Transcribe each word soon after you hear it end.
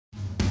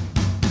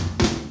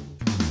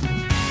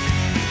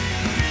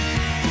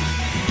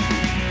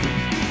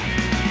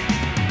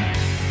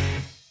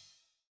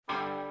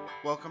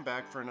Welcome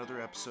back for another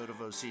episode of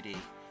OCD.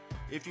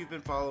 If you've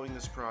been following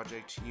this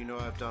project, you know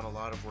I've done a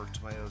lot of work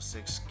to my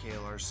 06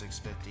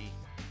 KLR650,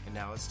 and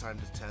now it's time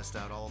to test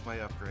out all of my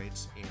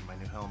upgrades and my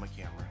new helmet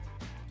camera.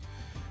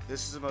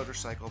 This is a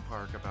motorcycle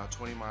park about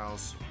 20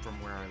 miles from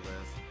where I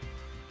live.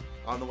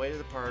 On the way to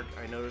the park,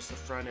 I noticed the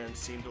front end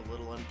seemed a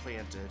little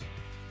unplanted.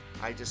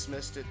 I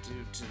dismissed it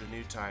due to the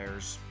new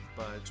tires,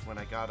 but when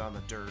I got on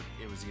the dirt,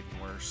 it was even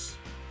worse.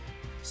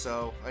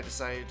 So I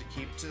decided to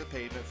keep to the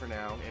pavement for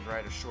now and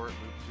ride a short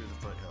loop through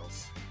the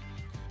foothills.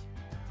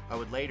 I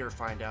would later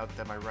find out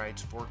that my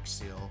ride's fork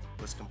seal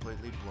was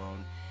completely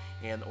blown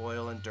and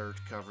oil and dirt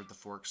covered the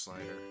fork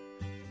slider.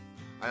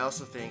 I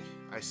also think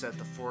I set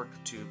the fork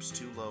tubes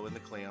too low in the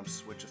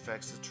clamps, which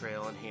affects the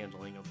trail and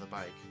handling of the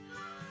bike.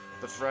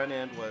 The front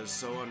end was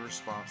so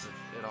unresponsive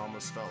it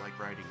almost felt like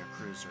riding a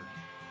cruiser.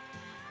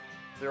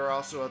 There are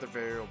also other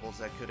variables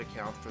that could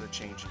account for the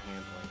change in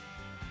handling.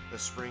 The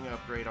spring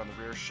upgrade on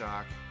the rear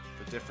shock,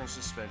 the different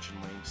suspension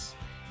links,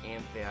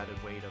 and the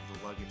added weight of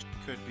the luggage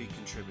could be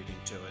contributing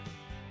to it.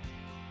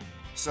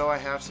 So I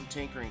have some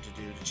tinkering to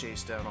do to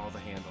chase down all the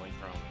handling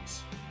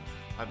problems.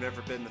 I've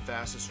never been the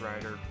fastest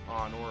rider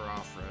on or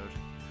off-road.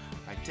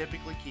 I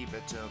typically keep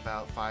it to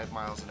about 5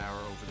 miles an hour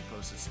over the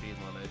posted speed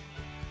limit,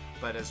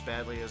 but as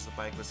badly as the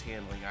bike was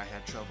handling, I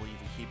had trouble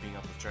even keeping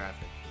up with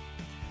traffic.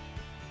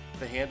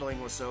 The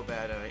handling was so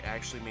bad that it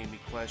actually made me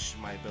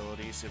question my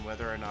abilities and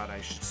whether or not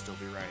I should still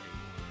be riding.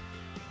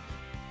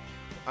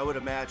 I would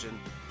imagine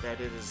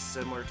that it is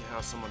similar to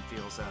how someone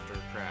feels after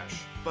a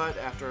crash, but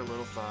after a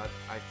little thought,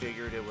 I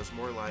figured it was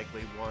more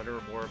likely one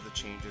or more of the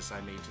changes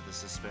I made to the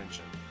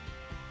suspension.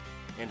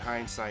 In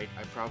hindsight,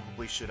 I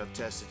probably should have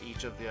tested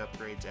each of the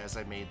upgrades as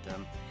I made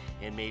them,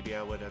 and maybe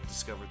I would have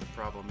discovered the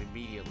problem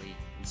immediately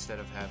instead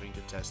of having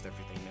to test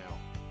everything now.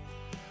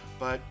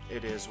 But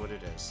it is what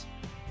it is.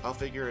 I'll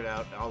figure it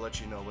out and I'll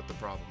let you know what the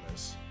problem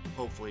is.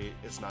 Hopefully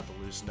it's not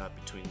the loose nut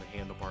between the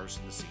handlebars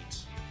and the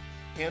seats.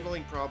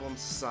 Handling problems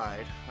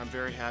aside, I'm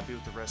very happy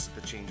with the rest of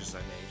the changes I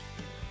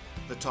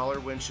made. The taller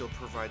windshield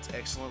provides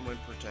excellent wind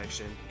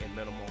protection and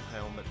minimal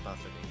helmet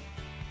buffeting.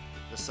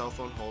 The cell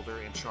phone holder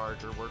and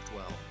charger worked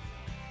well.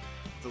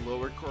 The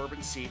lowered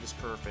Corbin seat is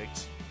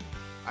perfect.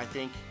 I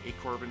think a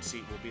Corbin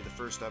seat will be the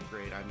first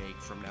upgrade I make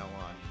from now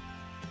on.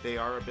 They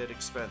are a bit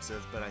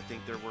expensive, but I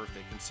think they're worth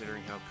it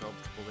considering how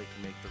comfortable they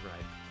can make the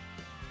ride.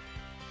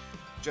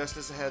 Just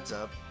as a heads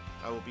up,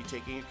 I will be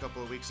taking a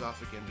couple of weeks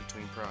off again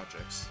between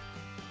projects.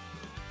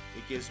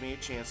 It gives me a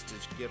chance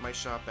to get my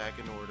shop back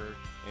in order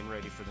and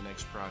ready for the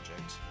next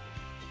project.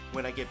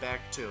 When I get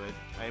back to it,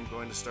 I am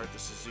going to start the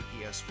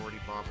Suzuki S40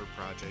 bobber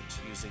project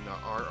using the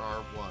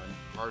RR1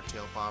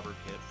 hardtail bobber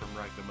kit from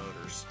Ryka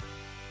Motors.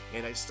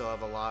 And I still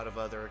have a lot of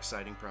other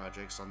exciting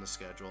projects on the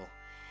schedule,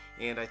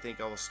 and I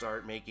think I will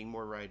start making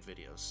more ride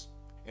videos.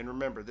 And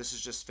remember, this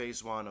is just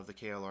phase 1 of the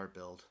KLR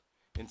build.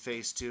 In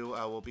phase 2,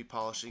 I will be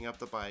polishing up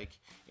the bike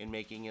and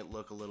making it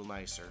look a little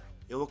nicer.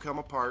 It will come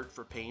apart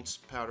for paints,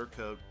 powder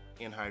coat,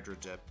 and hydro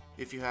dip.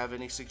 If you have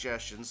any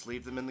suggestions,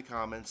 leave them in the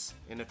comments,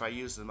 and if I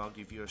use them, I'll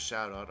give you a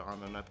shout out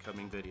on an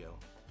upcoming video.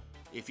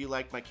 If you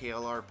like my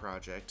KLR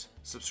project,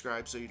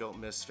 subscribe so you don't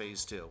miss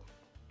phase 2.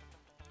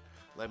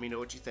 Let me know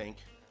what you think,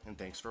 and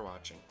thanks for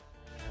watching.